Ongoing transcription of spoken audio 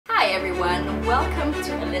everyone. Welcome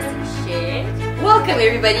to A Lesson Shared. Welcome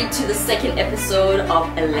everybody to the second episode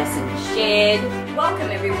of A Lesson Shared. Welcome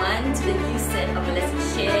everyone to the new set of A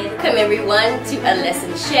Lesson Shared. Welcome everyone to A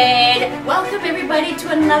Lesson Shared. Welcome everybody to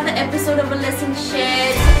another episode of A Lesson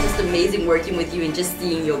Shared. It's just amazing working with you and just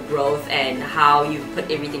seeing your growth and how you put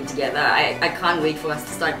everything together. I can't wait for us to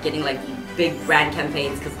start getting like big brand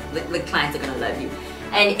campaigns because the clients are gonna love you.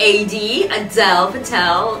 And AD, Adele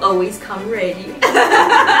Patel, always come ready.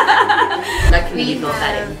 That can be not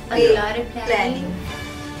bad. A lot of planning.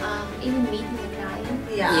 Even meeting the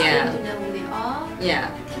client. Yeah. To know who they are.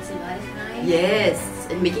 Yeah. It takes a lot of time. Yes,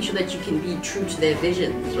 and making sure that you can be true to their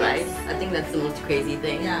visions, right? I think that's the most crazy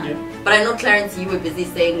thing. Yeah. But I know, Clarence, you were busy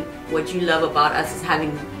saying what you love about us is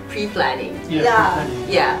having pre-planning.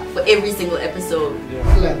 Yeah, for every single episode.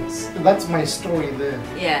 Lens. That's my story there.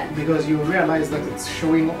 Yeah. Because you realize that it's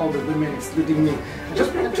showing all the women, excluding me. I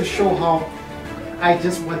just wanted to show how how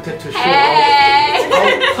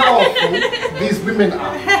powerful these women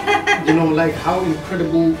are. You know, like how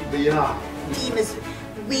incredible they are. Team is,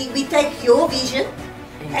 we take your vision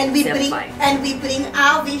and we bring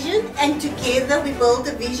our vision, and together we build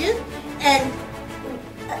a vision, and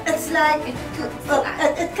it's like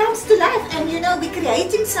it comes to life. And you know, we're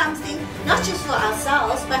creating something not just for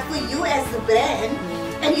ourselves but for you as the brand,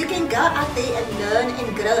 and you can go out there and learn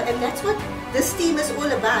and grow, and that's what this team is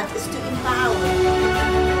all about, is to empower.